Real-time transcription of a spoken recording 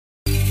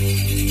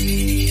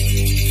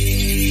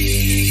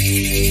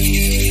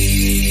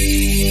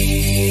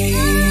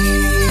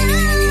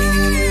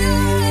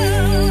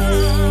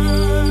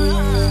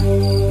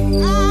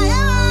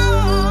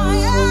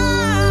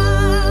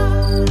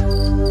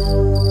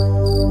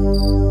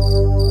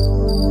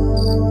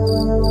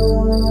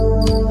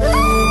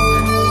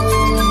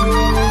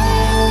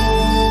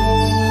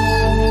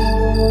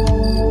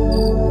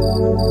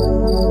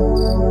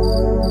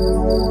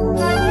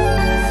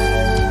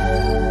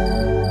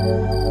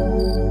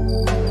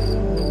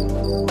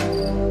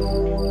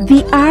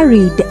The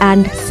arid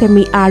and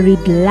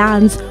semi-arid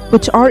lands,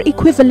 which are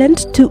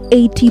equivalent to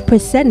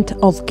 80%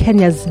 of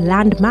Kenya's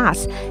land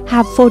mass,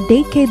 have for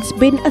decades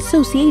been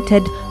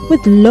associated with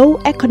low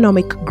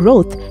economic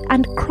growth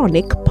and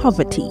chronic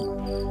poverty.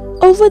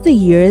 Over the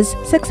years,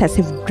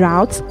 successive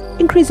droughts,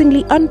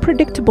 increasingly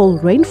unpredictable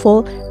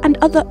rainfall, and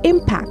other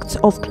impacts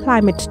of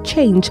climate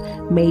change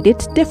made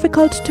it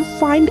difficult to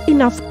find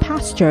enough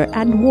pasture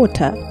and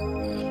water.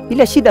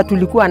 Ile shida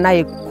tulikuwa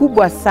naye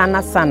kubwa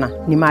sana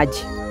ni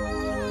maji.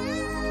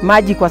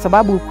 Maji kwa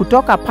sababu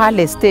kutoka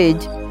pale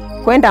stage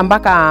kwenda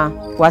mpaka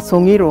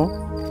Wasongiro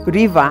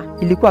River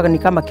ilikuwa ni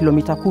kama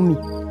kilomita 10.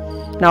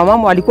 Na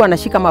wamama walikuwa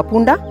wanashika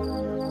mapunda,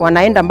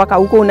 wanaenda mpaka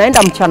huko,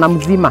 unaenda mchana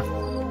mzima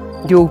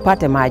ndio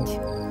upate maji.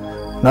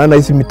 Naona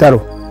hizi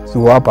mitaro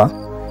ziko hapa,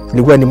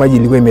 ilikuwa ni maji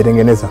ilikuwa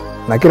imetengeneza.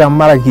 Na kila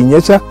mara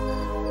kinyesha,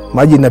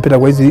 maji inapita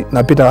kwa hizi,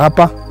 napita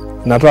hapa,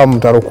 natoa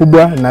mtaro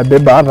kubwa na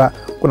beba hata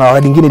kuna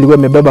wakati mwingine ilikuwa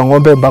imebeba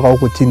ng'ombe mpaka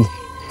huko chini.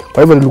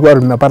 Kwa hivyo tulikuwa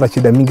tunapata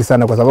shida mingi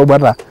sana kwa sababu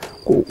hata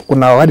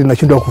kuna wakati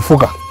tunashindwa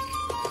kufuka.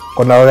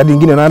 Kuna wakati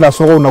mwingine unaenda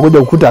soko unakuja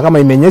ukuta kama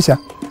imenyesha,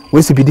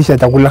 huwezi pitisha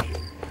chakula.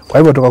 Kwa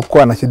hivyo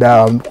tukakuwa na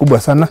shida kubwa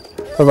sana.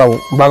 Sasa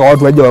mpaka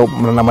watu waje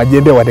na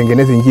majembe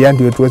watengeneze njia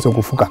ndio tuweze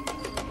kufuka.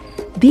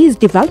 These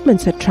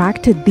developments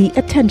attracted the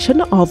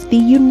attention of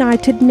the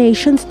United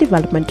Nations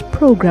Development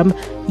Programme,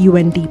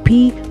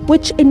 UNDP,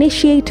 which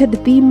initiated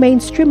the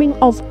mainstreaming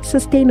of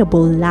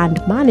sustainable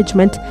land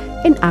management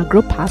in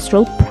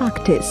agro-pastoral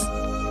practice.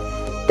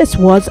 This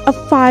was a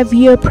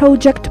 5-year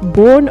project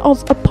born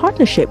of a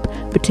partnership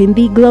between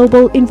the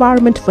Global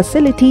Environment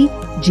Facility,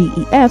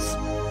 GEF,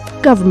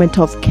 Government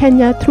of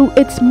Kenya through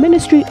its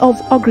Ministry of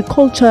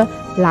Agriculture,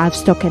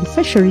 Livestock and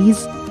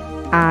Fisheries,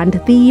 and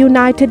the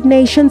United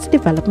Nations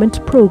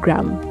Development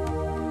Programme.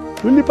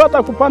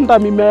 Tulipata kupanda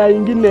mimea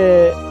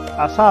ingine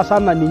hasa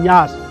sana ni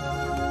nyasi.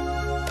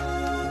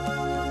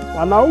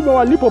 Wanaume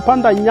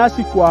walipopanda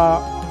nyasi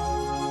kwa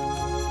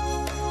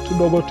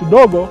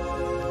tudogo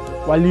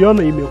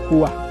waliona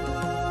imekuwa.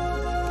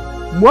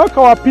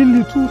 Mwaka wa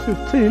pili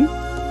 2015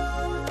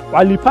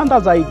 walipanda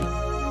zaidi.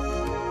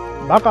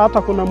 Mpaka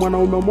hata kuna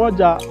mwanaume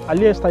mmoja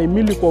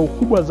aliyestahimili kwa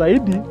ukubwa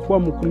zaidi kuwa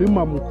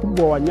mkulima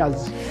mkubwa wa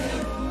nyasi,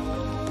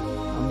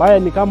 ambaye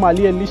ni kama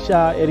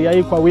aliyelisha area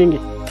hii kwa wingi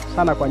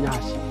sana kwa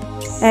nyasi.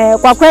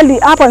 Kwa kweli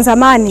hapo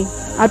zamani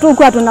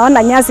hatukuwa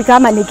tunaona nyasi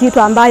kama ni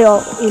kitu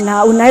ambayo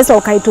unaweza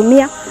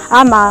ukaitumia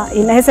ama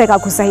inaweza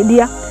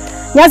ikakusaidia.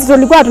 Nyasi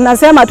tulikuwa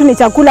tunasema tu ni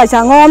chakula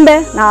cha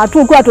ng'ombe na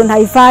hatukuwa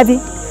tunahifadhi.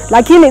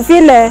 Lakini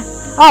vile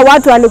hao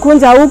watu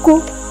walikunja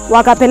huku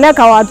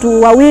wakapeleka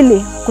watu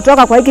wawili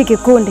kutoka kwa hiki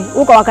kikundi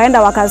huko,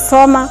 wakaenda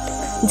wakasoma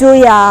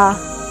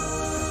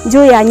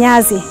juu ya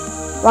nyasi,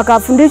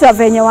 wakafundishwa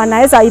venye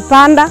wanaweza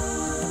ipanda,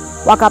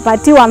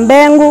 wakapatiwa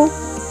mbengu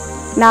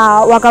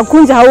na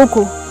wakakunja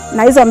huku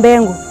na hizo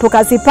mbengu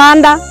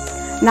tukazipanda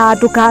na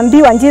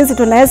tukaambiwa jinsi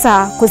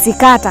tunaweza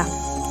kuzikata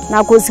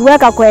na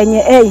kuziweka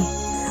kwenye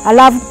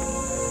alafu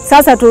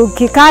sasa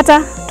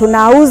tukikata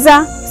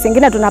tunauza,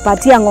 zingine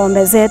tunapatia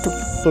ng'ombe zetu.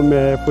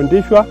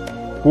 Tumefundishwa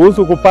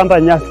kuhusu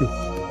kupanda nyasi,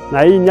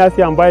 na hii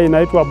nyasi ambayo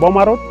inaitwa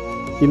bomarot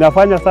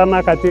inafanya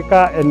sana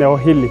katika eneo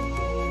hili,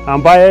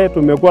 ambaye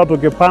tumekuwa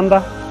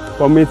tukipanda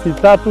kwa miezi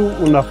 3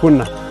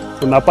 unafuna.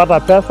 Unapata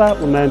pesa,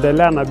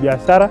 unaendelea na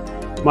biashara.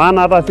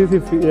 Maana hata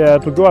sisi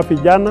tukiwa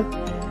vijana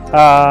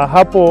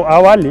hapo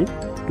awali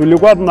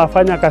tulikuwa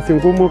tunafanya kazi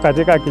ngumu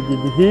katika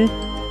kijiji hii.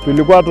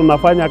 Tulikuwa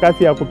tunafanya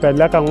kazi ya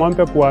kupeleka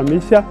ng'ombe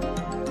kuhamisha,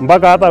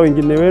 mpaka hata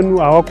wengine wenu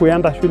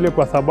hawakuenda shule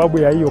kwa sababu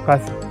ya hiyo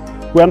kazi,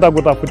 kuenda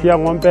kutafutia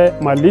ng'ombe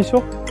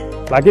malisho.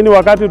 Lakini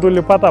wakati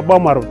tulipata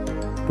bomarot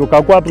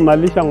tukakuwa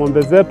tunalisha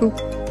ng'ombe zetu,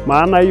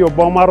 maana hiyo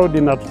bomarot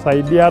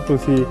inatusaidia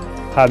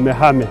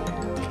tusihame.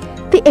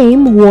 The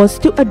aim was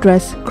to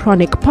address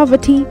chronic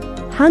poverty,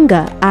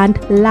 hunger and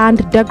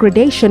land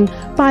degradation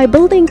by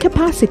building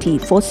capacity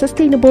for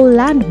sustainable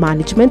land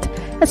management,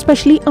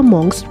 especially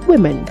amongst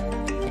women.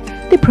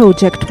 The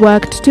project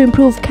worked to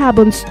improve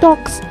carbon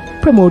stocks,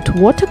 promote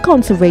water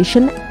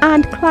conservation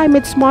and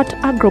climate-smart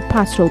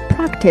agro-pastoral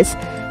practice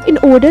in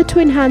order to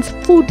enhance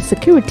food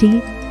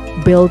security,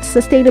 build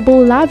sustainable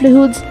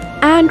livelihoods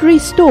and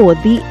restore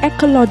the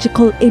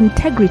ecological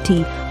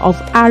integrity of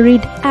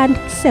arid and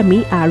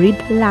semi-arid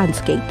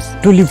landscapes.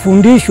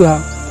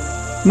 Tulifundishwa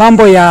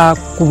mambo ya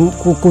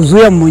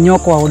kuzuia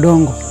mmonyoko wa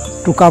udongo.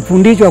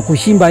 Tukafundishwa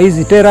kushimba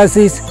hizi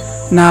terraces,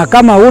 na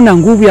kama una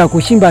nguvu ya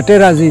kushimba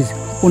terraces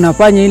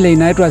unafanya ile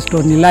inaitwa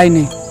stone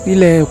lining,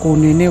 ile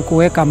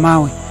kuweka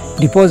mawe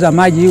ndiposa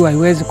maji hiyo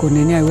haiwezi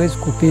haiwezi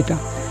kupita.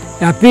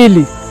 Ya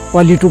pili,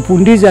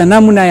 walitufundisha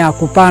namna ya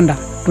kupanda.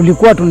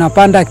 Tulikuwa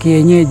tunapanda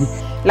kienyeji.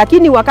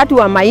 Lakini wakati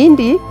wa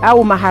mahindi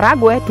au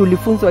maharagwe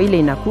tulifunzwa ile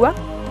inakuwa.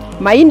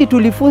 Mahindi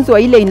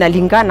tulifunzwa ile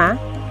inalingana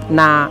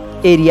na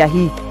area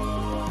hii,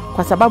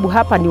 kwa sababu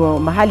hapa ni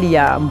mahali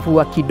ya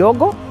mvua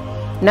kidogo,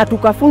 na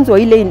tukafunzwa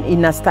ile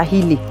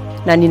inastahili,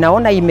 na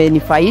ninaona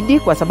imenifaidi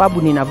kwa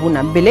sababu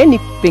ninavuna. Mbeleni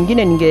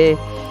pengine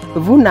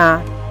ningevuna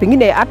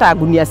pengine hata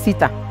gunia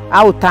 6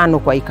 au 5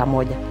 kwa eka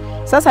moja.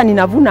 Sasa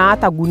ninavuna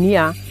hata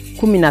gunia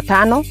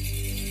 15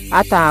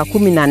 hata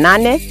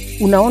 18,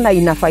 unaona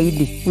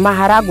inafaidi.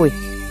 Maharagwe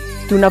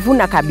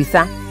tunavuna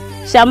kabisa.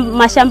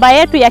 Mashamba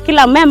yetu ya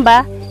kila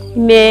memba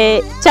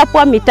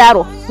imechapwa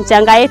mitaro.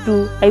 Mchanga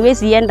yetu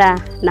haiwezi enda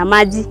na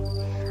maji.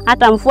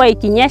 Hata mvua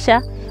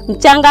ikinyesha,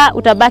 mchanga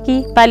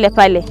utabaki pale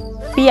pale.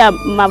 Pia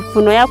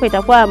mavuno yako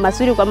itakuwa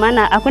mazuri kwa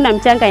maana hakuna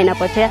mchanga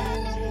inapotea.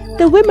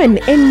 The women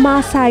in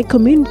Maasai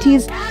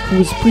communities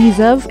whose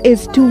preserve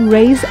is to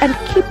raise and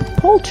keep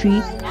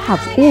poultry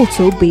have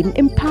also been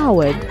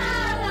empowered.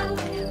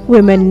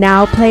 Women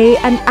now play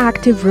an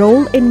active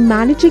role in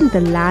managing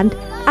the land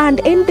and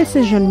in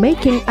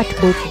decision-making at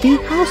both the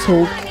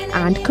household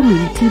and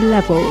community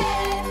level.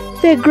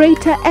 Their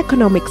greater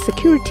economic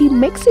security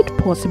makes it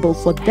possible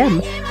for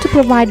them to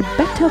provide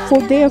better for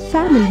their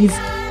families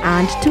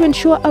and to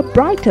ensure a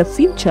brighter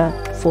future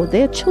for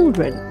their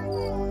children.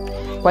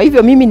 Kwa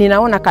hivyo mimi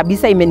ninaona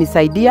kabisa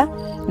imenisaidia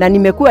na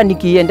nimekuwa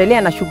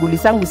nikiendelea na shughuli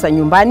zangu za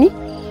nyumbani,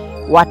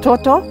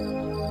 watoto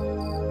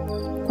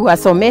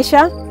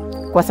kuwasomesha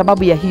kwa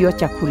sababu ya hiyo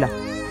chakula.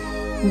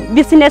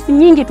 Business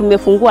nyingi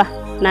tumefungua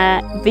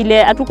na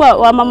vile atakuwa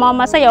wamama wa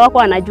Masai wako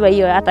wanajua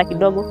hiyo hata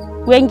kidogo.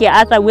 Wengi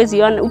hata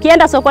uwezi ona.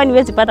 Ukienda sokoni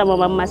uwezi pata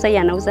mama Masai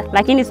anauza,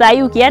 lakini saa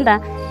hii ukienda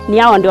ni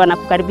hao ndio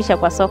wanakukaribisha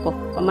kwa soko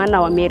kwa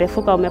maana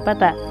wamerefuka,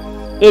 wamepata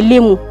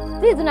elimu.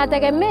 Sisi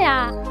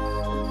tunategemea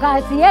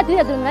kazi yetu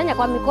ile tunafanya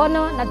kwa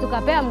mikono na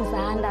tukapea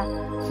msaada.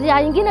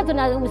 Sia nyingine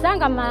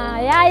tunausanga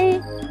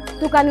mayai,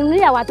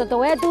 tukanunulia watoto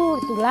wetu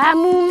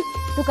tulamu,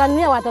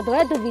 tukanunulia watoto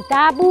wetu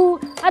vitabu,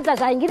 hata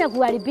saa nyingine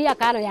kuwalipia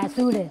karo ya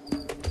shule.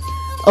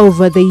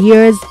 Over the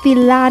years, the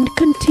land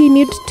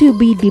continued to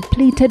be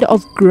depleted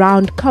of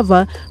ground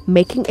cover,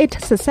 making it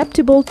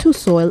susceptible to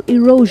soil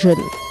erosion.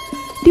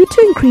 Due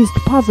to increased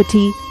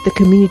poverty, the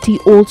community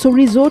also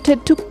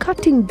resorted to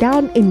cutting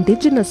down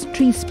indigenous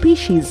tree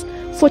species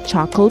for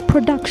charcoal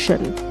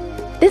production.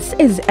 This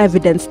is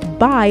evidenced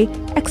by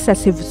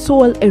excessive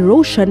soil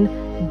erosion,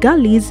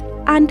 gullies,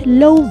 and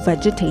low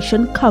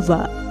vegetation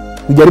cover.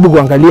 Ujaribu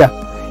kuangalia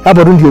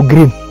hapa tu ndio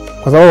green,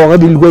 kwa sababu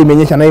wakati ilikuwa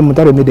imenyesha na hii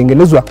mtaro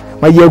imetengenezwa,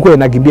 maji yalikuwa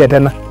yanakimbia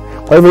tena.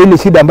 Kwa hivyo ile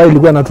shida ambayo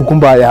ilikuwa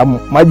inatukumba ya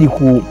maji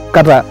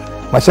kukata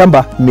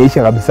mashamba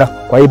imeisha kabisa.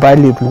 Kwa hiyo pale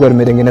tulikuwa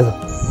tumetengeneza.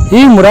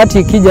 Hii mradi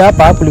ikija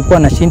hapa kulikuwa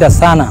na shinda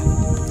sana,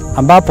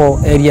 ambapo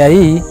area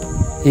hii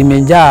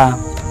imejaa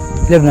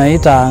ile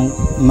tunaita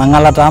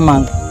mangalata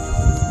ama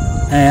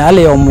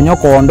hali ya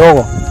mmonyoko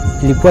ndogo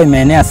ilikuwa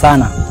imeenea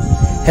sana.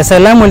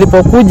 SLM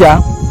ilipokuja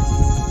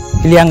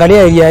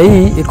iliangalia area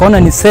hii ikaona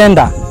ni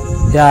senda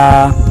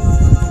ya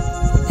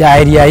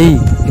area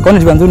hii,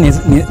 ikaona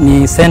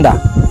ni senda.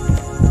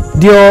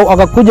 Ndio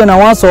wakakuja na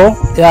wazo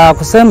ya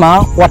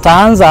kusema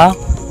wataanza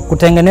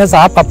kutengeneza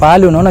hapa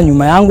pahali unaona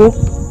nyuma yangu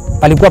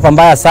palikuwa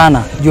pambaya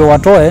sana, ndio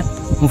watoe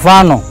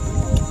mfano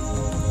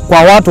kwa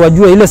watu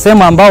wajue ile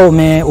sema ambao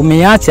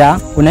umeiacha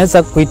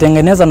unaweza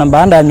kuitengeneza na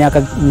baada ya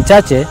miaka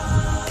michache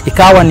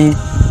ikawa ni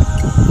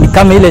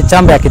kama ile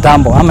chamba ya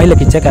kitambo ama ile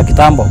kicheka ya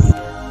kitambo.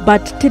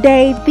 But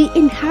today, the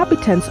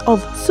inhabitants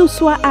of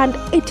Suswa and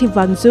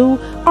Itivanzu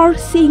are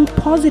seeing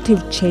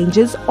positive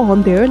changes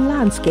on their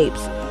landscapes.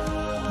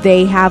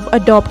 They have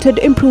adopted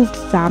improved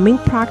farming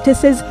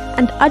practices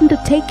and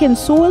undertaken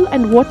soil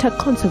and water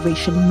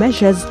conservation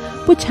measures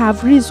which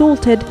have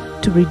resulted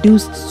to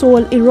reduced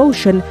soil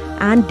erosion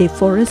and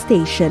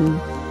deforestation.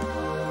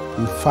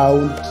 We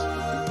found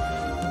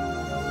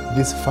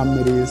these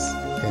families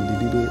and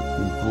really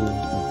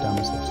improved in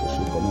terms of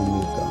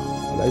socio-economic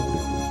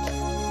livelihood.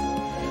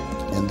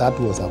 And that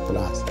was a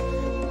plus.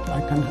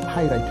 I can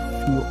highlight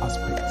few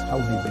aspects how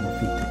they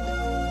benefited.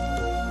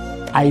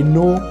 I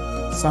know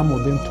some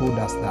of them told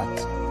us that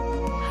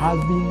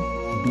having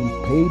been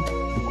paid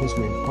because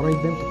we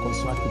employed them to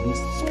construct these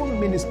so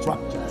many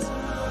structures,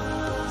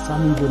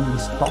 some even we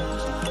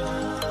stopped.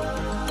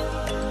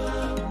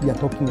 We are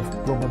talking of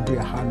probably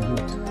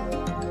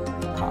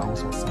 100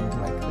 cows or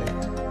something like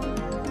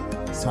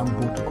that. Some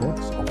bought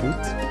goats of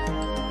it.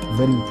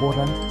 Very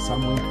important,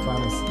 some went far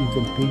as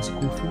even paying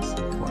school fees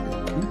for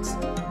their kids.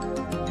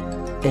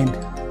 And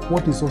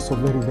what is also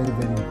very, very,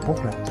 very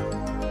important,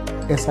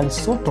 as a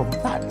result of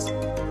that,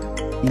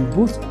 in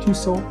both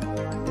Tuso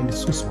and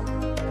Suswa,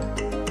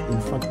 in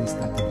fact, they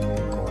started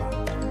moving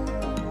around.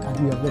 And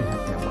we are very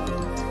happy about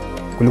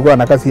it. Kulikuwa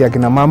na kazi ya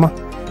kina mama,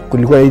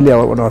 kulikuwa ile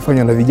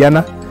wanafanya na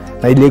vijana,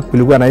 na ile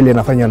kulikuwa na ile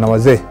inafanywa na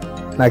wazee.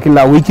 Na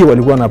kila wiki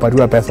walikuwa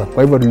wanapatiwa pesa.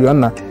 Kwa hivyo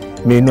tuliona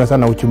imeinua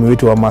sana uchumi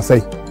wetu wa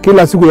Masai.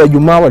 Kila siku ya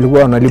Jumaa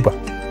walikuwa wanalipa.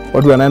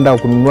 Watu wanaenda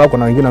kununua,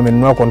 kuna wengine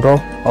wamenunua kondoo,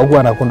 au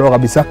kuwa na kondoo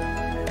kabisa.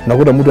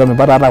 Unakuta mtu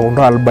amepata hata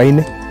kondoo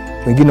 40,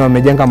 wengine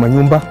wamejenga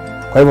manyumba.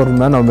 Kwa hivyo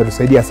tumeona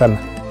wametusaidia sana.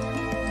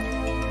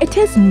 It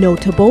is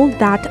notable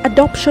that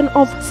adoption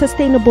of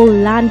sustainable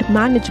land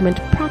management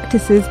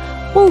practices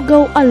will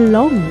go a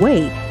long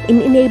way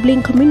in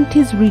enabling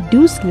communities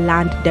reduce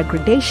land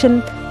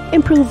degradation,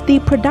 improve the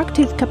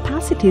productive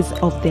capacities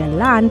of their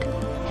land,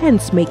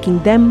 hence making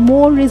them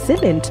more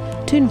resilient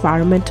to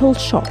environmental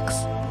shocks.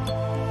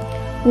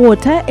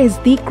 water is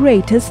the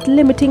greatest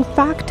limiting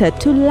factor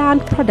to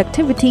land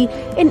productivity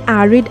in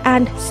arid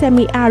and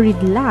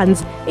semi-arid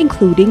lands,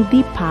 including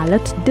the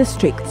pilot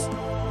districts.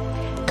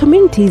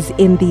 Communities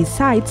in these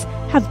sites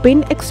have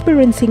been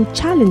experiencing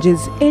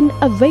challenges in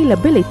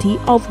availability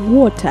of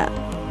water.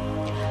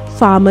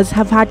 Farmers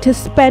have had to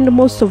spend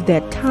most of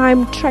their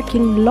time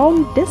trekking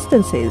long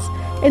distances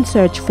in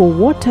search for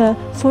water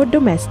for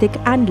domestic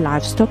and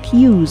livestock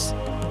use.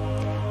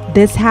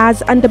 This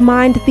has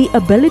undermined the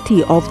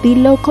ability of the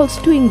locals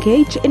to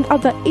engage in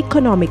other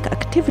economic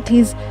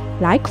activities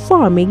like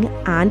farming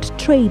and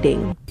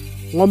trading.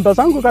 Ng'ombe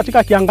zangu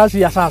katika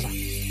kiangazi ya sasa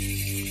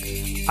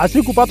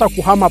asikupata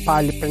kuhama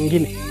pahali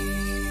pengine.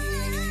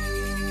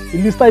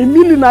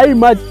 Ilistahimili na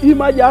hii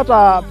maji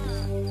hata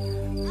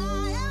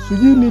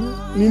sijui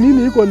ni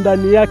nini iko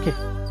ndani yake.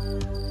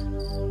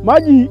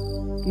 Maji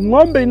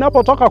ng'ombe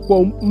inapotoka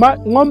kwa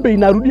ng'ombe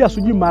inarudia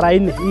sijui mara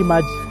 4 hii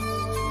maji.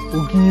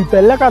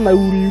 Ukiipeleka na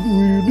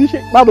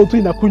urudishe bado tu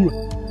inakunywa.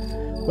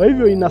 Kwa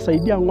hivyo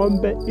inasaidia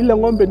ng'ombe. Ile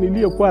ng'ombe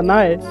niliyokuwa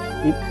naye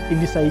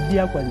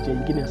ilisaidia kwa njia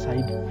nyingine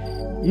zaidi.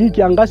 Hii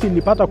kiangazi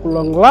ilipata ku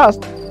long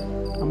last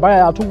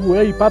ambaye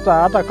hatukuipata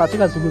hata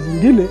katika siku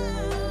zingine,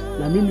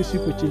 na mimi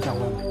sikuchinja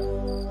ng'ombe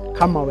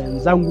kama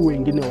wenzangu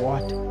wengine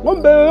wote.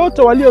 Ng'ombe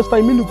yote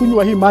waliostahimili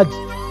kunywa hii maji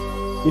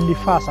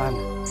ilifaa sana.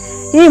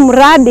 Hii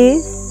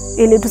mradi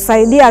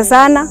ilitusaidia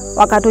sana,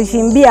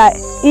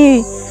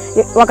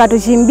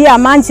 wakatuchimbia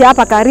maji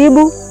hapa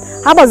karibu.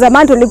 Hapo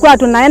zamani tulikuwa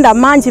tunaenda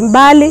maji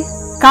mbali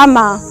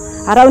kama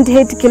around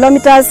 8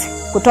 kilometers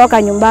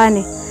kutoka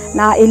nyumbani,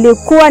 na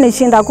ilikuwa ni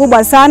shinda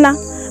kubwa sana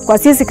kwa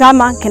sisi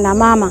kama kina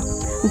mama.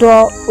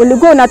 Ndio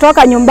ulikuwa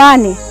unatoka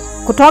nyumbani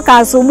kutoka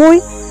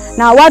asubuhi,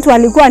 na watu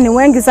walikuwa ni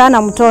wengi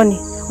sana mtoni.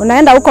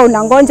 Unaenda huko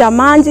unangonja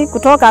maji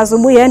kutoka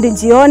asubuhi hadi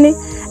jioni,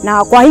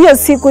 na kwa hiyo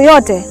siku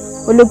yote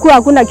ulikuwa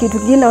hakuna kitu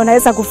kingine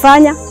unaweza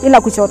kufanya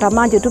ila kuchota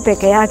maji tu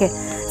peke yake.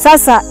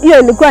 Sasa hiyo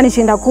ilikuwa ni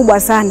shinda kubwa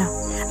sana,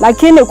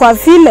 lakini kwa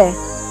vile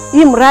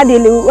hii mradi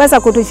iliweza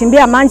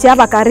kutuchimbia maji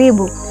hapa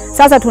karibu,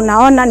 sasa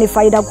tunaona ni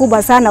faida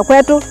kubwa sana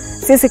kwetu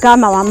sisi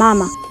kama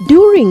wamama.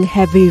 During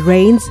heavy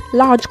rains,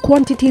 large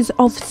quantities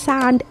of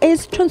sand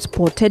is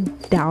transported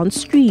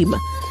downstream.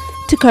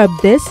 To curb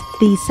this,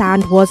 the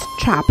sand was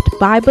trapped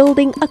by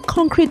building a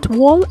concrete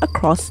wall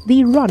across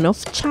the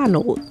runoff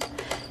channel.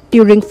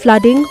 During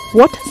flooding,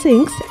 water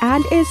sinks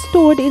and is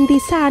stored in the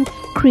sand,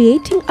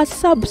 creating a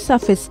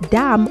subsurface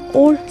dam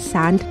or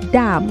sand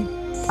dam.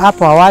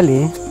 Hapo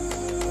awali,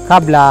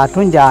 kabla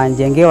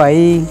tunjengewa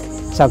hii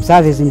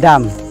subsurface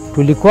dam,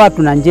 tulikuwa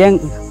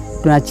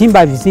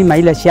tunachimba visima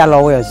ile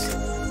shallow wells.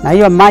 Na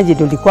hiyo maji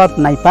tulikuwa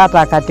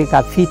tunaipata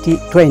katika fiti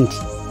 20.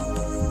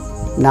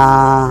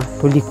 Na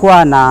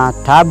tulikuwa na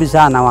taabu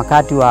sana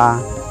wakati wa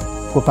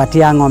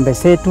kupatia ng'ombe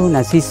zetu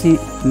na sisi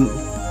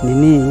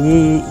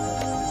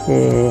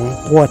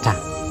water.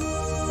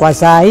 Kwa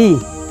saa hii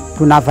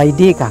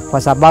tunafaidika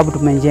kwa sababu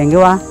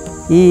tumejengewa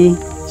hii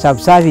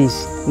subsurface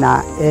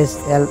na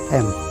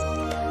SLM.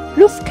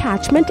 Roof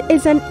catchment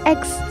is an ex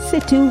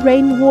situ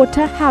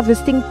rainwater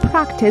harvesting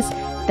practice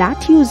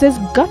that uses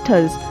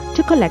gutters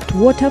to collect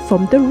water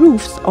from the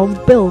roofs of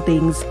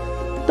buildings.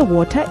 The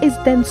water is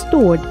then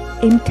stored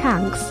in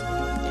tanks.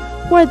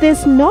 Were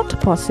this not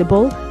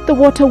possible, the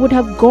water would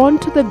have gone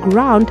to the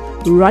ground,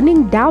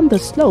 running down the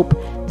slope,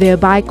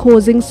 thereby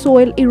causing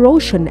soil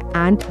erosion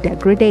and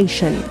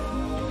degradation.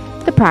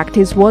 The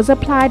practice was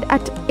applied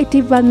at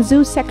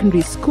Itivanzu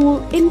Secondary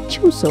School in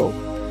Chuso.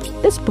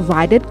 This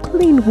provided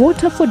clean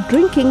water for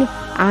drinking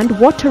and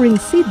watering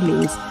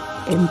seedlings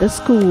in the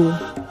school.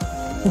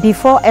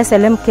 Before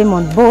SLM came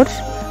on board,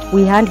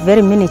 we had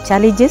very many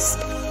challenges.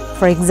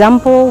 For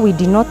example, we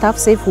did not have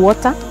safe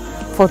water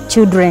for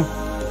children.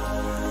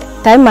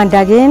 Time and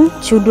again,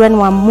 children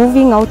were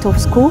moving out of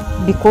school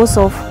because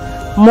of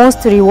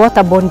mostly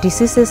waterborne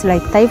diseases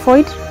like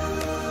typhoid.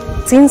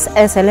 Since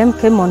SLM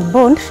came on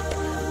board,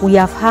 we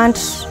have had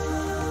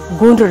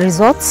good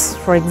results.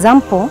 For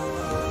example,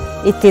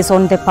 it is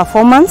on the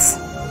performance,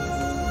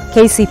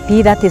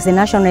 KCP, that is the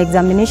national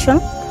examination.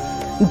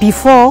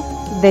 Before,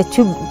 the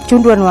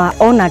children were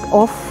on and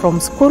off from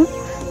school,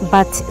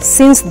 but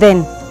since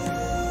then,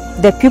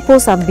 the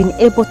pupils have been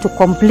able to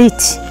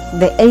complete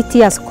the 8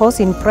 years course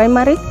in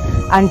primary,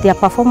 and their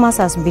performance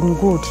has been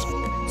good.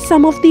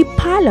 Some of the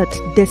pilot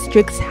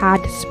districts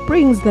had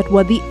springs that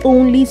were the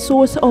only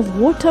source of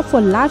water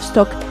for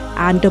livestock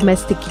and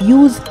domestic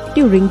use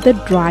during the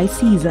dry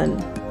season.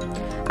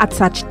 At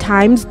such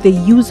times, the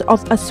use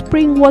of a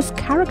spring was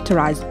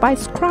characterized by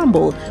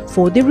scramble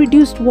for the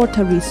reduced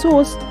water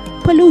resource,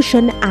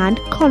 pollution and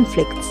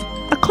conflicts.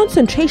 A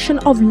concentration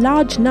of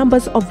large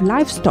numbers of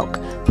livestock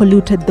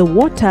polluted the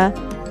water,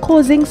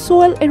 causing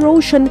soil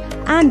erosion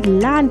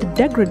and land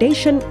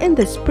degradation in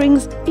the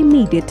spring's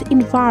immediate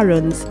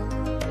environs.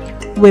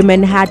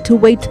 Women had to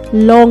wait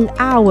long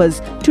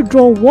hours to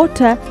draw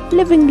water,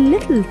 leaving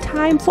little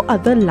time for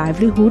other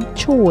livelihood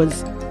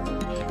chores.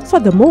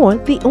 Furthermore,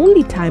 the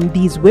only time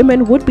these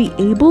women would be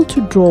able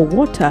to draw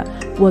water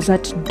was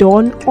at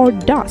dawn or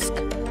dusk,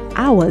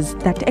 hours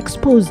that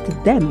exposed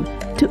them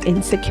to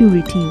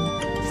insecurity.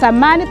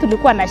 Zamani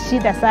tulikuwa na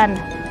shida sana,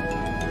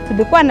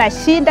 tulikuwa na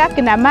shida,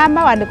 kina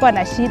mama walikuwa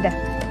na shida.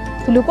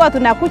 Tulikuwa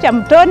tunakuja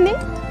mtoni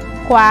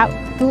kwa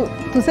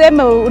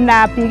tuseme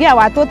unapigia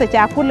watoto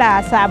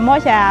chakula saa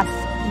 1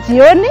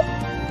 jioni,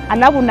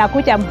 alafu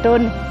unakuja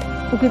mtoni.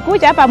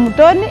 Ukikuja hapa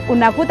mtoni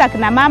unakuta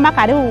kina mama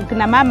karibu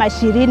kina mama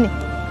 20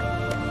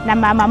 na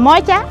mama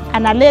moja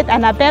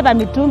anabeba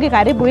mitungi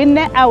karibu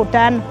 4 au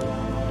 5.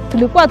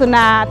 Tulikuwa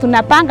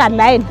tunapanga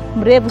line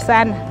mrefu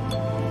sana.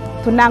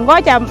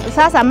 Tunangoja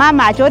sasa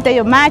mama achote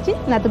hiyo maji,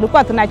 na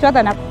tulikuwa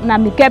tunachota na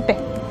mikepe.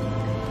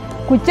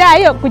 Kucha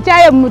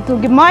hiyo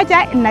mtungi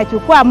moja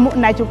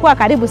inachukua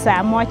karibu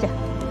saa 1,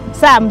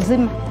 saa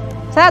mzima.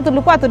 Sasa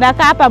tulikuwa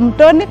tunakaa hapa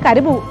mtoni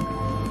karibu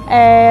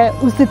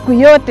usiku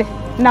yote,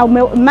 na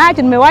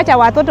maji umewacha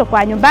watoto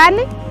kwa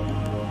nyumbani,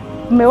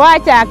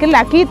 umewacha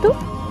kila kitu,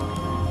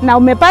 na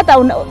umepata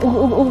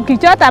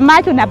ukichota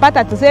maji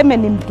unapata tuseme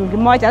ni mtungi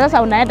moja,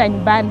 sasa unaenda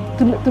nyumbani.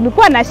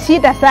 Tulikuwa na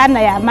shida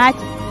sana ya maji.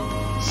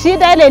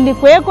 Shida ile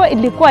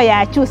ilikuwa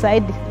ya juu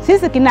zaidi.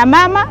 Sisi kina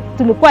mama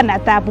tulikuwa na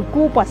taabu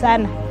kubwa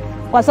sana,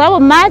 kwa sababu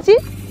maji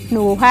ni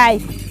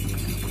uhai.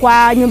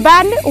 Kwa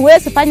nyumbani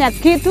huwezi fanya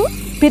kitu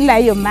bila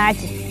hiyo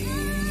maji.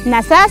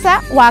 Na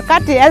sasa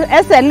wakati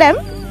SLM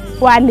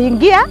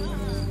waliingia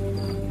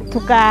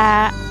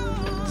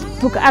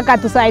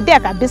akatusaidia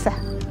kabisa.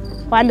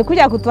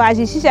 Walikuja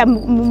kutuashishisha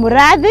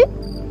mradi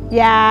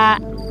ya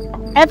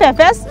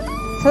FFS,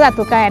 sasa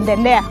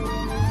tukaendelea.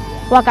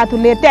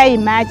 Wakatuletea hii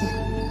maji.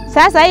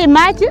 Sasa hii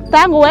maji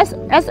tangu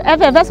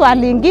FFS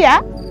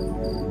waliingia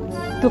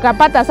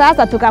tukapata,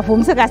 sasa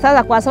tukapumzika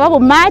sasa, kwa sababu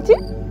maji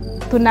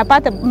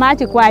tunapata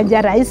maji kwa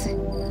njia rahisi.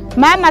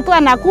 Mama tu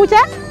anakuja,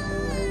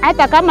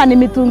 hata kama ni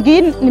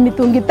mitungi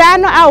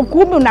 5 au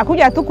 10,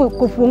 unakuja tu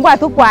kufungua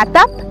tu kwa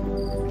tap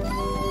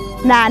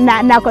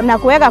na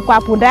kuweka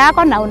kwa punda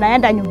yako na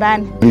unaenda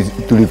nyumbani.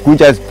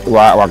 Tulikuja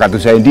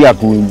wakatusaidia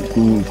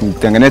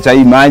kutengeneza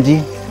hii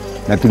maji,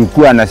 na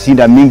tulikuwa na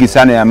shida mingi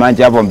sana ya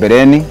maji hapo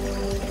mbeleni.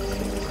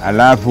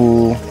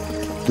 Alafu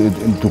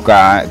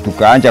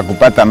tukaanza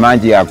kupata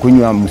maji ya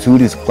kunywa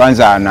mzuri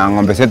kwanza, na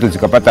ng'ombe zetu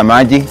zikapata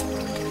maji,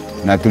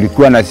 na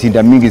tulikuwa na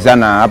shida mingi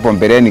sana hapo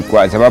mbeleni,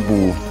 kwa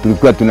sababu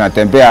tulikuwa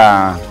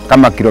tunatembea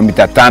kama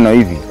kilomita 5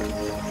 hivi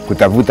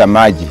kutafuta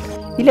maji.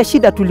 Ile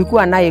shida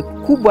tulikuwa naye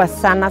kubwa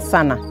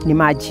sana ni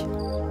maji.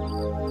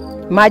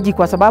 Maji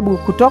kwa sababu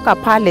kutoka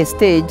pale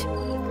stage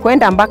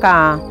kwenda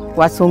mpaka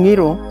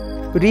Wasongiro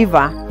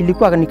River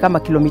ilikuwa ni kama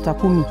kilomita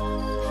 10.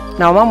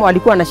 Na wamama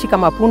walikuwa wanashika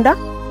mapunda,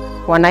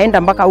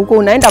 wanaenda mpaka huko,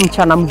 unaenda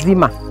mchana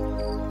mzima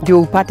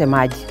ndio upate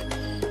maji.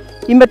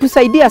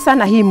 Imetusaidia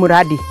sana hii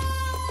mradi,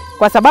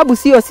 kwa sababu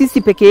sio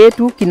sisi peke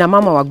yetu kina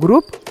mama wa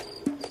group,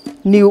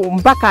 ni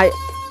mpaka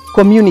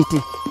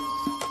community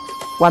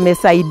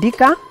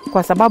wamesaidika,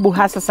 kwa sababu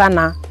hasa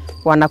sana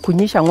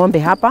wanakunyisha ng'ombe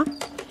hapa.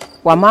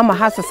 Wamama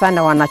hasa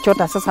sana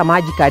wanachota sasa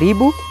maji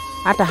karibu,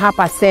 hata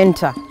hapa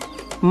center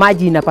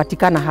maji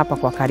inapatikana hapa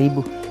kwa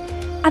karibu.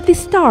 At the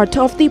start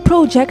of the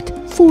project,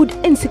 food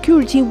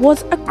insecurity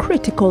was a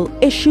critical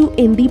issue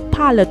in the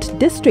pilot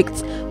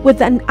districts,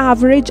 with an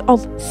average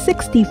of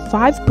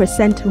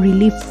 65%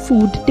 relief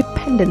food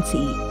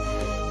dependency.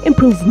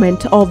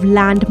 Improvement of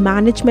land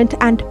management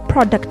and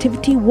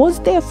productivity was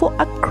therefore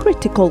a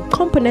critical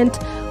component,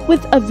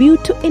 with a view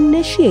to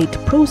initiate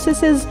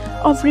processes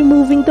of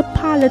removing the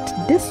pilot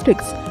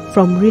districts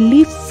from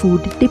relief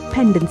food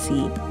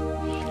dependency.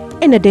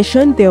 In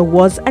addition, there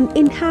was an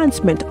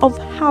enhancement of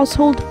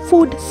household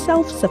food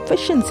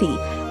self-sufficiency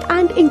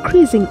and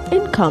increasing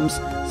incomes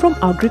from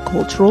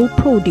agricultural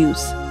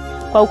produce.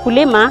 Kwa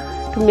ukulima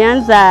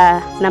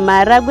tumeanza na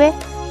maharagwe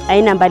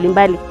aina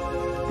mbalimbali.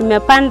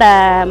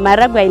 Tumepanda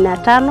maharagwe aina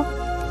 5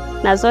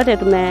 na zote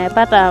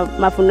tumepata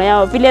mafuno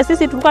yao. Vile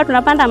sisi tulikuwa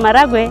tunapanda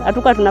maharagwe,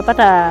 hatukuwa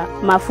tunapata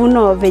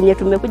mafuno venye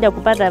tumekuja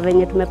kupata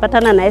venye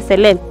tumepatana na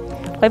SLM.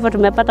 Kwa hivyo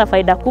tumepata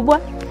faida kubwa,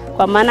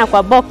 kwa maana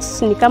kwa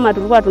box ni kama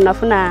tulikuwa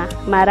tunafuna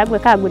maharagwe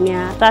kama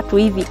gunia 3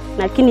 hivi,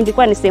 lakini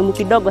ilikuwa ni sehemu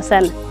kidogo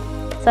sana.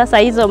 Sasa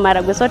hizo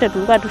maharagwe zote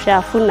tulikuwa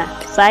tushafuna.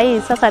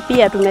 Sasa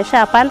pia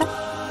tumeshapanda.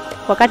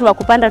 Wakati wa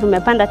kupanda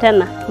tumepanda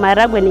tena.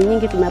 Maharagwe ni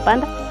nyingi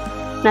tumepanda.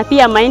 Na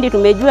pia mahindi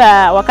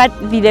tumejua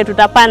wakati vile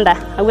tutapanda,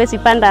 hauwezi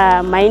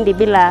panda mahindi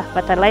bila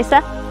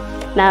fertilizer.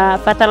 Na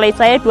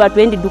fertilizer yetu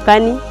hatuendi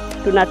dukani,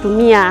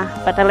 tunatumia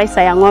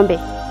fertilizer ya ng'ombe.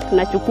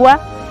 Tunachukua,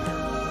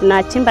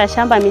 tunachimba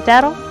shamba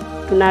mitaro,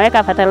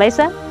 tunaweka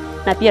fertilizer,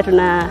 na pia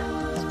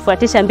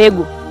tunafuatisha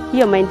mbegu.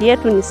 Hiyo mahindi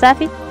yetu ni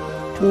safi.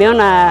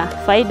 Tumeona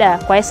faida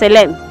kwa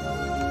SLM.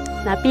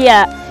 Na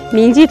pia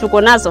minji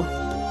tuko nazo.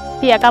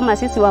 Pia kama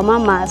sisi wa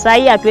mama, saa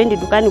hii hatuendi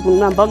dukani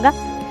kununua mboga.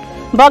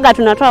 Mboga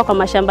tunatoa kwa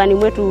mashambani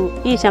mwetu,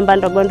 hii shamba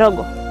ndogo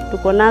ndogo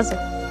tuko nazo.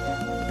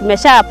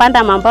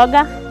 Tumeshapanda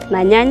mamboga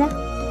na nyanya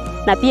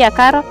na pia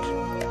carrot,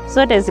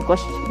 zote ziko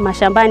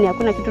mashambani,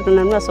 hakuna kitu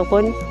tunanunua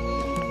sokoni.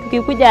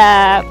 Tukikuja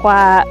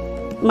kwa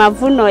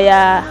mavuno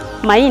ya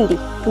mahindi,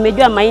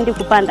 tumejua mahindi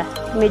kupanda.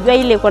 Tumejua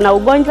ile iko na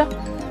ugonjwa,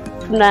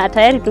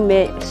 tayari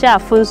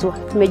tumeshafunzwa.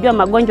 Tumejua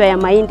magonjwa ya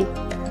mahindi,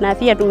 na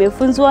pia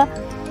tumefunzwa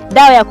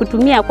dawa ya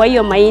kutumia kwa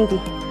hiyo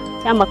mahindi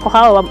ama kwa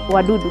hao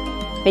wadudu.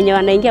 wenye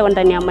wanaingia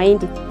ndani ya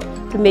mahindi.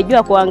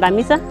 Tumejua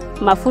kuangamiza,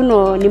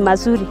 mafuno ni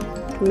mazuri.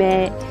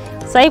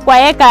 Sasa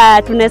kwa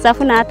eka tunaweza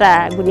funa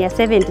hata gunia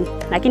 70,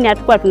 lakini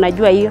hatukuwa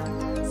tunajua hiyo.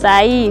 Sasa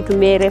hii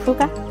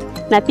tumerefuka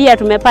na pia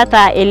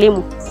tumepata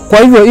elimu. Kwa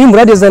hivyo hii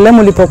mradi za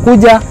elimu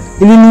ilipokuja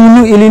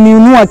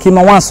iliniinua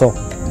kimawazo.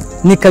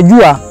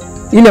 Nikajua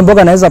ile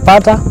mboga naweza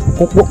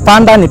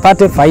panda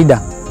nipate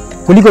faida.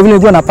 Kuliko vile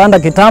nilikuwa napanda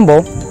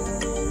kitambo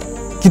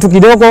kitu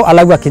kidogo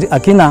alafu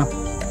akina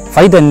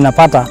faida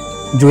ninapata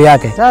juu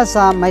yake.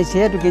 Sasa maisha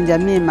yetu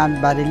kijamii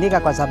mabadilika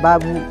kwa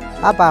sababu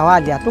hapa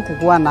awali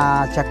hatukuwa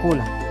na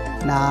chakula.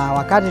 Na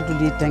wakati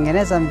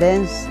tulitengeneza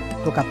mbens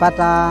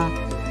tukapata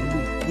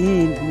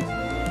hii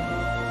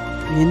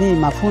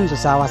mafunzo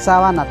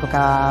sawa na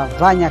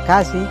tukafanya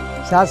kazi.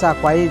 Sasa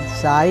kwa hii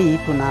saa hii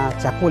tuna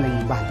chakula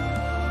nyumbani.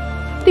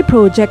 The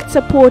project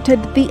supported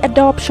the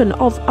adoption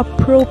of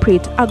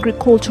appropriate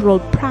agricultural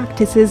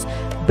practices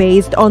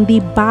based on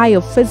the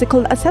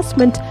biophysical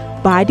assessment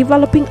by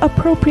developing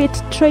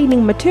appropriate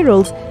training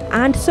materials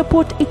and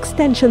support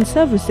extension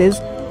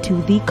services to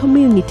the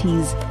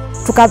communities.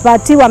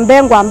 Tukapatiwa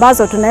mbengu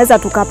ambazo tunaweza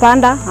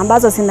tukapanda,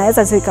 ambazo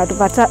zinaweza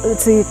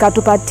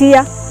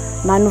zikatupatia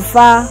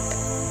manufaa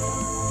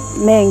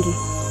mengi.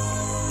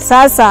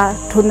 Sasa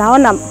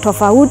tunaona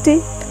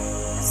tofauti,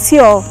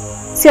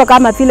 sio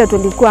kama vile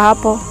tulikuwa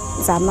hapo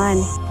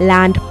zamani.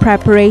 Land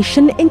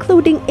preparation,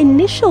 including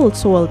initial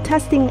soil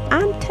testing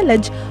and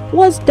tillage,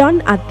 was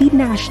done at the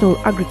National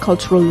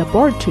Agricultural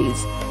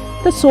Laboratories.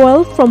 The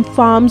soil from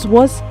farms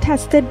was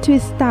tested to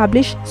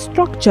establish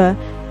structure,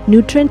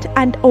 nutrient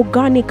and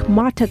organic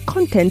matter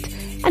content,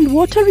 and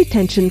water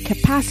retention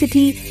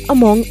capacity,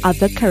 among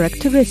other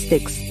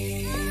characteristics.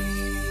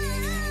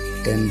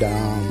 And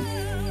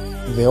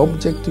the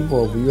objective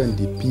of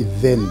UNDP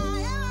then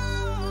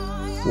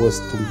was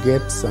to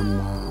get some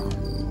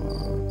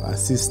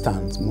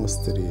assistance,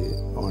 mostly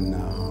on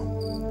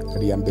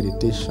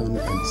rehabilitation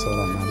and soil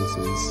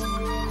analysis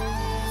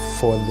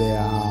for the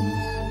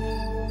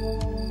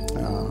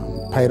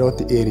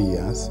pilot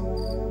areas,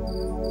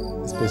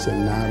 especially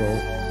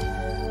Narok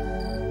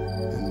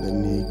and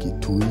then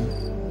Kitui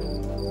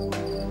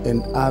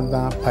and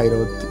other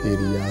pilot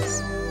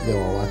areas they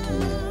were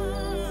working in.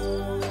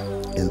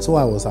 And so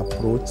I was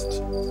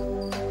approached,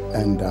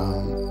 and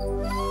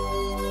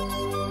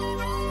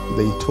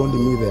they told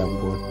me they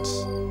have got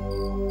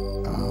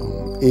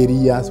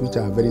areas which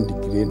are very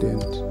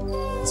degraded,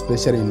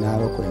 especially in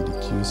Narok and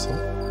Kiuso.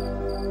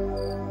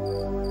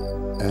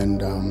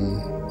 And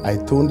I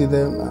told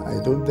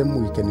them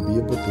we can be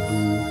able to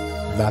do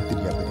that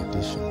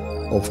rehabilitation,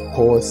 of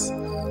course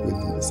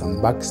with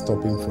some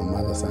backstopping from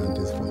other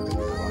scientists from the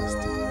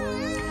university.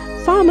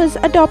 Farmers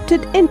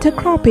adopted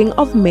intercropping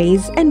of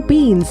maize and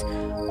beans,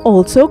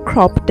 also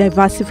crop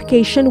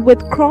diversification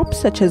with crops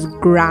such as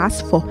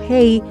grass for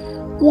hay,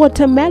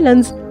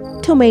 watermelons,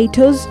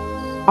 tomatoes,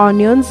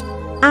 onions,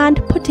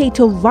 and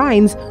potato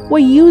vines were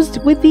used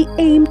with the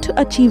aim to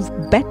achieve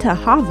better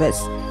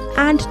harvests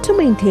and to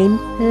maintain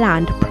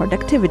land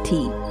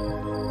productivity.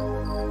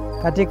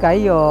 Katika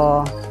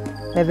hiyo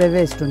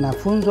FFS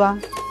tunafunzwa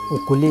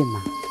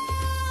ukulima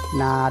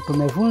na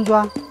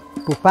tumefunzwa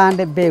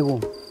tupande mbegu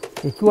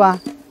ikiwa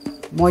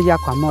moja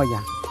kwa moja,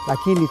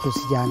 lakini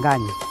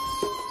tusijanganye.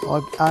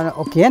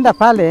 Ukienda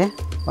pale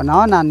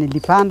wanaona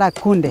nilipanda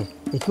kunde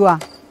ikiwa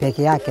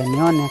peke yake,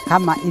 nione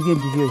kama hivyo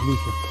ndivyo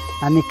ilivyo,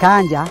 na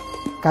nikaanja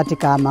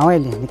katika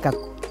mawele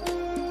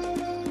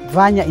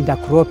nikafanya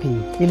intercropping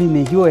ili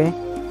nijue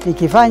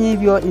nikifanya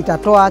hivyo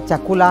itatoa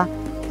chakula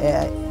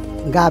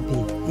ngapi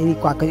ili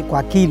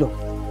kwa kilo,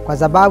 kwa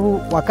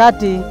sababu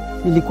wakati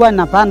nilikuwa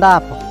napanda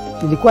hapo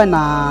nilikuwa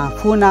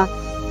nafuna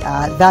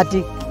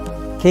 30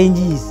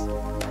 kgs,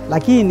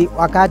 lakini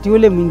wakati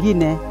ule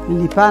mwingine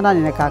nilipanda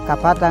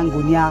nikapata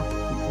ngunia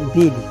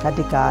 2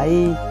 katika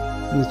hii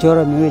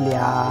michoro miwili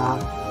ya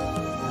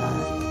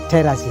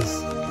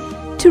terraces.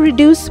 To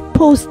reduce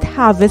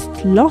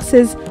post-harvest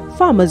losses,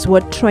 farmers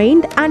were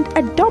trained and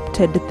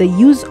adopted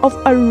the use of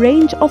a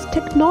range of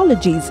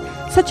technologies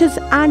such as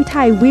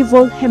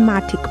anti-weevil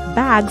hematic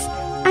bags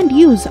and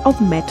use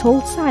of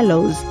metal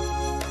silos.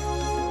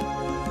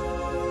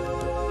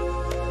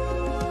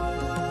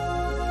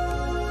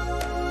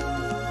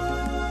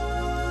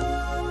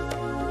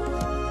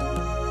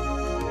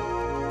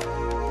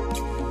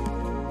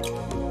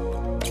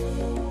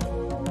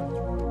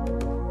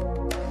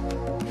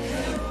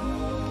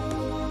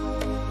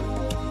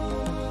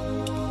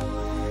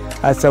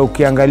 Sasa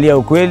ukiangalia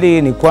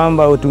ukweli ni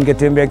kwamba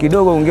tungetembea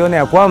kidogo ungeona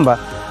ya kwamba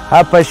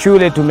hapa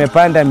shule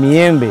tumepanda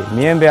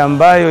miembe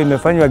ambayo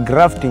imefanywa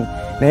grafting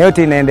na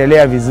yote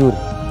inaendelea vizuri.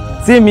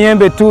 Si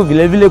miembe tu,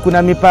 vile vile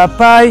kuna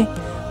mipapai,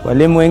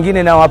 walimu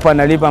wengine nao hapa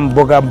wanalipa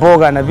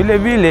mboga na vile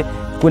vile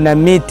kuna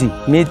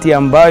miti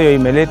ambayo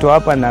imeletwa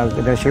hapa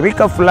na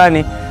shirika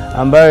fulani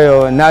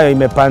ambayo nayo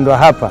imepandwa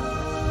hapa.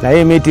 Na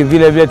hii miti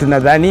vile vile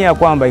tunadhania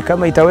kwamba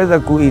kama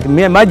itaweza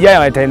maji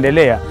haya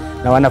yataendelea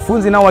na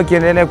wanafunzi nao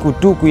wakiendelea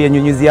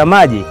kuyanyunyizia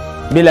maji,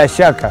 bila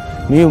shaka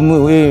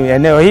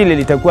eneo hili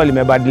litakuwa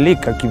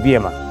limebadilika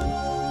kivyema.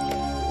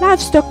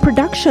 Livestock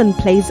production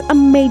plays a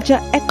major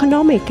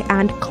economic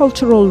and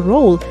cultural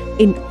role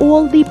in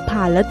all the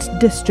pilot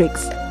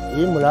districts.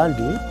 Hii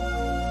mradi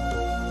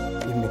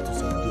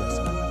imetusaidia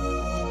sana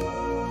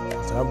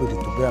kwa sababu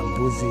ilitupea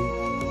mbuzi,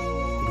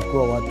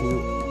 tulikuwa watu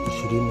 23,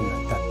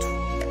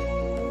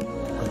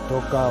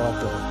 tukatoka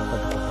watu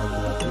tukapata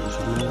watu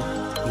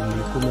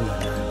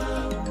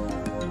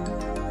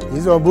 18.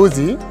 Hizo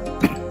mbuzi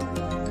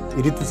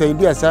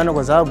ilitusaidia sana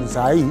kwa sababu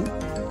saa hii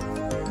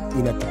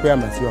inatupea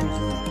maziwa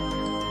mzuri.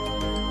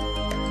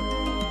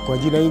 Kwa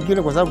jina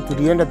nyingine, kwa sababu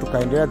tulienda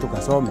tukaendelea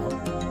tukasoma,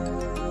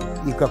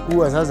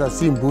 ikakuwa sasa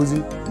si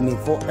mbuzi ni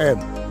 4M.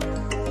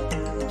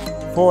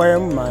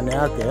 4M maana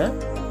yake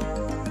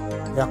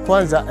ya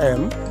kwanza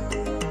M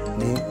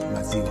ni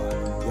maziwa,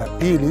 ya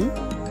pili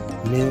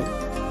ni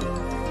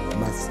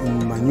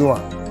manyua,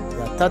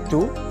 ya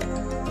tatu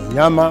ni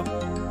nyama,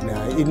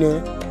 na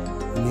ine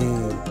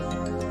ni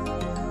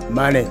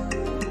mane.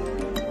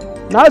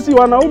 Nasi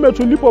wanaume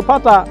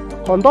tulipopata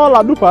kondoo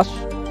la dupas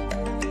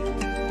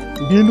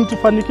ndilo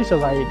tufanikisha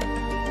zaidi.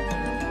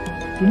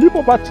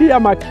 Tulipopatia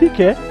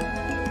makike,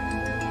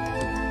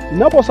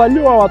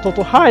 inaposaliwa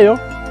watoto hayo,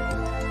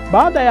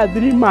 baada ya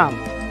 3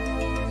 months,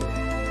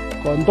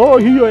 kondoo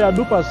hiyo ya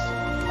dupas,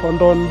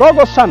 kondoo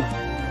ndogo sana,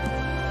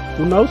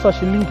 tunauza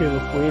shilingi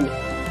 4,000.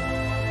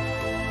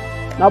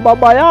 Na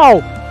baba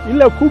yao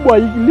ile kubwa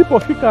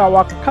ilipofika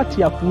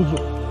wakati ya kuuzwa,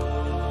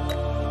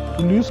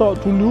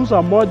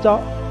 tuliuza moja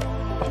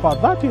for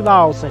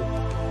 30,000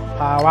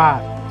 per.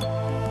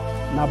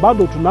 Na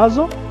bado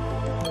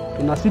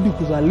tunazidi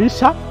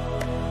kuzalisha,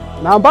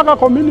 na mpaka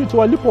community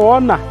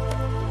walipoona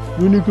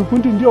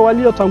kikundi ndio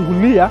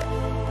waliotangulia,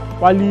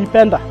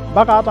 waliipenda,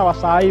 mpaka hata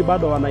wasai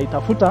bado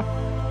wanaitafuta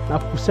na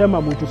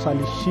kusema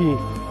mtusalishie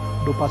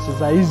dopasi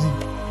za hizi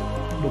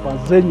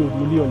dopasi zenyu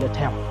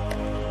mlioletewa.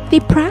 The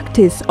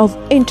practice of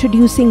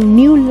introducing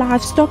new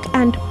livestock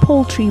and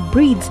poultry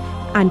breeds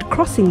and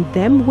crossing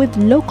them with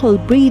local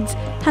breeds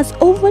has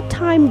over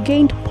time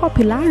gained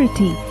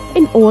popularity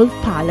in all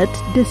pilot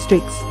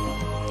districts.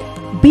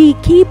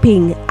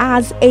 Beekeeping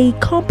as a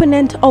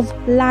component of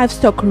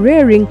livestock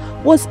rearing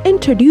was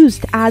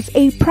introduced as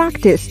a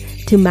practice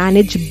to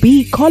manage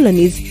bee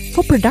colonies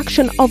for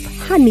production of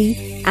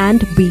honey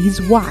and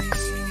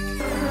beeswax.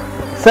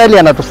 Seli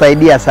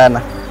anatusaidia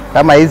sana.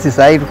 Kama hizi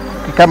sahi,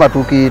 kama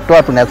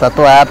tukitoa tunaweza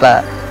toa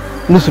hata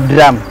nusu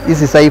drum.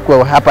 Hizi sahi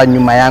kwa hapa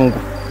nyuma yangu.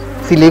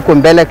 Sili iko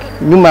mbele,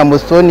 nyuma ya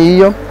mostoni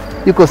hiyo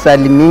iko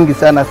sali mingi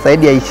sana,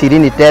 zaidi ya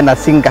 20 tena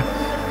singa.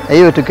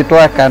 Hiyo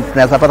tukitoa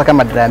tunaweza pata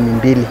kama drum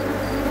 2.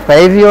 Kwa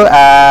hivyo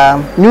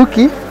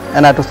nyuki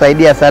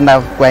anatusaidia sana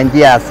kwa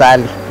njia ya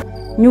asali.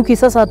 Nyuki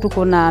sasa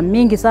tuko na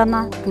mingi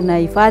sana,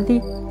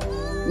 tunahifadhi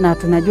na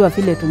tunajua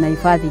vile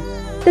tunahifadhi.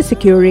 The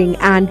securing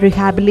and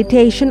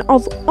rehabilitation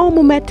of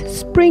Omumet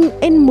Spring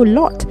in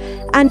Mulot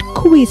and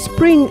Kui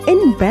Spring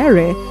in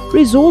Bere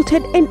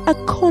resulted in a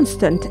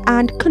constant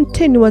and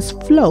continuous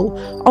flow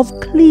of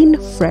clean,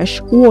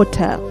 fresh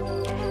water.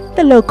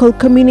 The local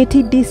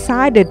community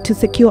decided to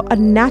secure a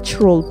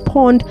natural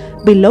pond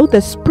below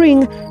the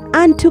spring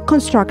and to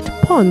construct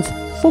ponds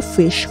for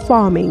fish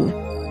farming.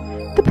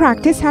 The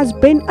practice has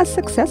been a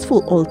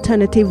successful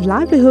alternative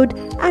livelihood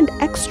and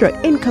extra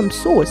income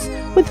source,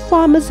 with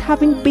farmers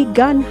having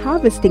begun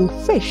harvesting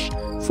fish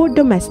for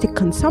domestic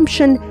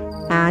consumption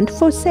and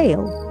for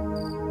sale.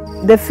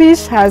 The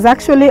fish has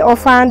actually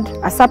offered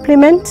a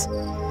supplement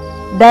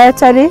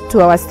dietary to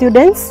our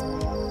students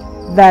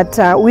that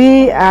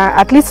we,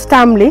 at least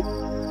termly,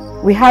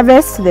 we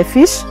harvest the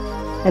fish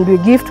and we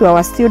give to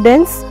our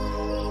students,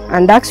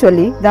 and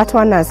actually that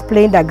one has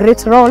played a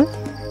great role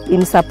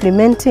in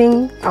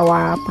supplementing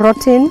our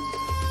protein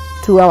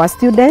to our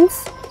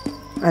students,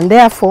 and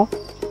therefore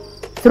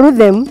through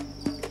them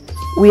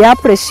we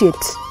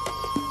appreciate,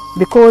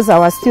 because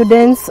our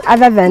students,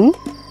 other than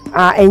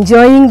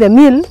enjoying the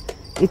meal,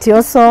 it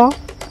also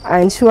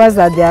ensures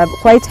that they are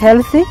quite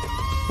healthy.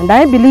 And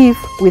I believe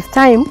with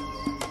time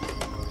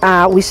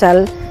we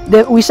shall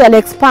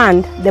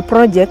expand the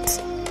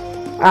project,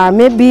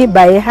 maybe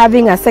by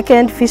having a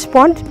second fish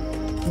pond,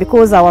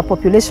 because our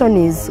population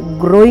is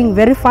growing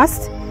very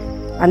fast.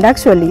 And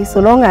actually, so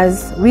long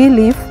as we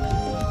live,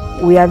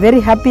 we are very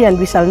happy and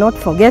we shall not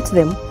forget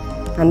them.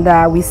 And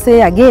we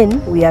say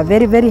again, we are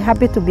very, very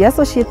happy to be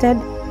associated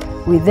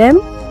with them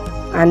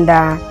and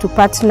to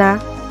partner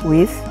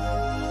with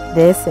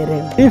the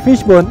SRM. Hii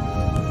fish pond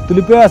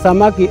tulipewa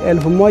samaki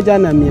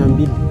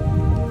 1,200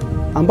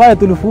 ambayo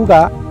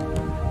tulifuga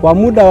kwa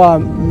muda wa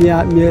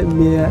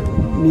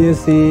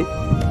miezi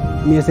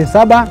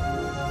 7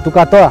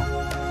 tukatoa.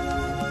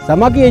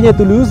 Samaki yenye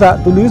tuliuza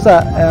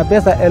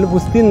pesa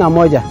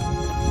 61,000.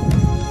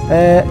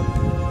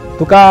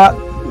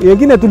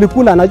 Wengine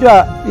tulikula,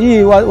 najua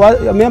hii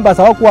members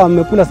hawakuwa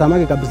wamekula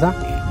samaki kabisa.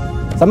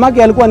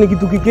 Samaki alikuwa ni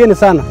kitu kigeni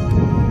sana,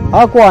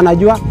 hawakuwa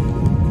wanajua.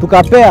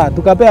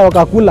 Tukapea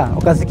wakakula,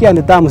 wakasikia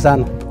ni tamu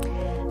sana.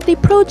 The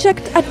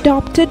project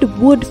adopted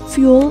wood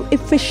fuel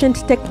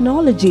efficient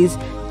technologies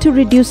to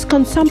reduce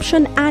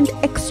consumption and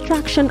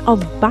extraction of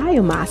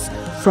biomass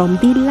from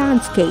the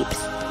landscapes.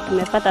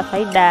 Tumepata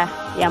faida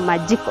ya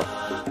majiko,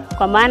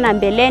 kwa maana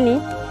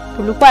mbeleni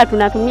tulikuwa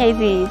tunatumia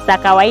hizi za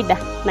kawaida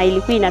na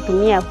ilikuwa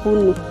inatumia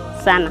kuni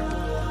sana.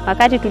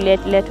 Wakati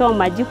tuliletewa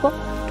majiko,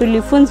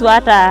 tulifunzwa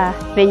hata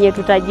venye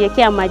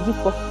tutajiwekea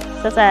majiko.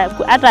 Sasa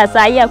hata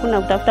saa hii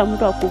hakuna kutafuta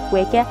mtu wa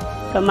kukuwekea,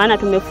 kwa maana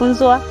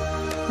tumefunzwa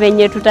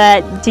venye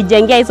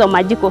tutajijengea hizo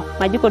majiko.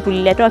 Majiko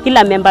tuliletewa,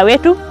 kila memba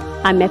wetu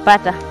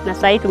amepata, na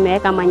saa hii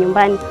tumeweka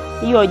manyumbani.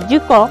 Hiyo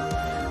jiko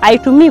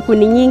haitumii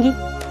kuni nyingi,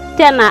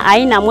 tena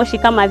haina moshi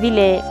kama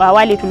vile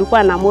awali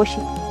tulikuwa na moshi.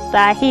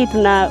 Saa hii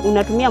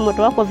unatumia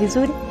moto wako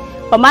vizuri,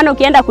 kwa maana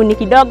ukienda kuni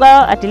kidogo,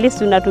 at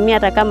least unatumia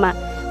hata kama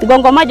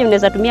mgongo maji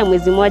unaweza tumia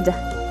mwezi moja,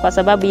 kwa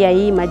sababu ya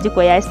hii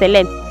majiko ya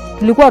SLN.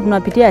 Tulikuwa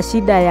tunapitia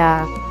shida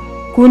ya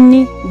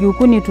kuni, juu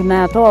kuni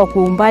tunatoa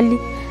kwa umbali,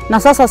 na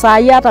sasa saa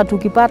hii hata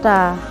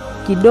tukipata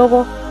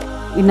kidogo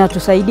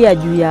inatusaidia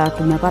juu ya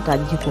tumepata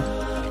jiko.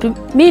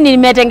 Mimi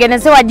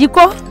nimetengenezewa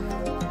jiko,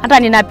 hata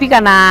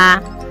ninapika na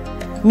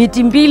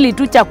miti mbili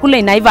tu, chakula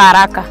inaiva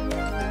haraka.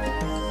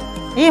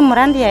 Hii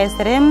mradi ya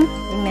SRM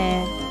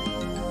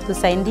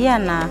imetusaidia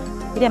na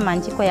ile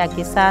manjiko ya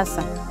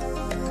kisasa.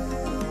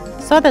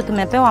 Sote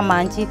tumepewa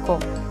manjiko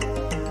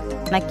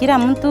na kila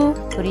mtu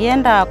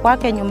tulienda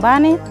kwake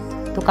nyumbani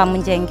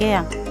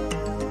tukamjengea,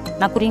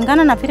 na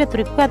kulingana na vile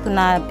tulikuwa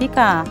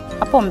tunapika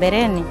hapo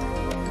mbeleni,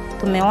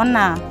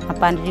 tumeona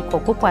mabadiliko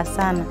kubwa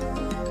sana.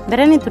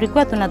 Mbeleni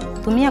tulikuwa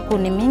tunatumia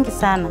kuni mingi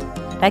sana,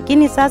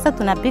 lakini sasa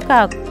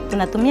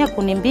tunatumia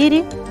kuni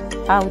 2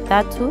 au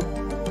 3,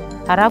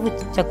 halafu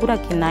chakula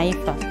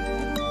kinaiva.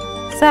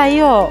 Sasa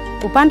hiyo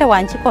upande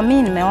wa jiko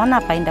mimi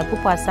nimeona faida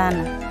kubwa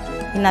sana,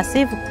 ina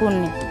save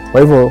kuni.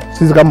 Kwa hivyo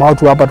sisi kama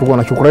watu hapa tuko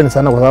na shukrani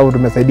sana, kwa sababu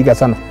tumesaidika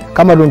sana.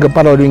 Kama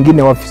tungepata watu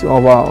wengine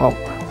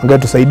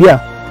wangetusaidia,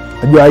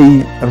 najua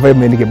hii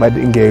environment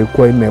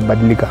ingekuwa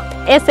imebadilika.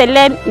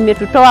 SLN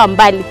imetutoa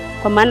mbali,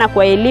 kwa maana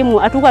kwa elimu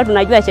hatukuwa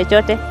tunajua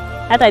chochote,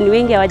 hata ni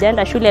wengi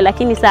hawajaenda shule,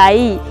 lakini saa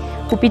hii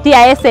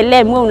kupitia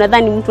SLN wewe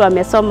unadhani mtu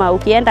amesoma,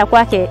 ukienda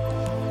kwake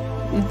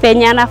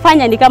venye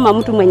anafanya ni kama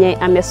mtu mwenye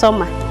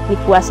amesoma, ni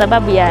kwa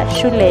sababu ya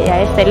shule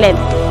ya SLN.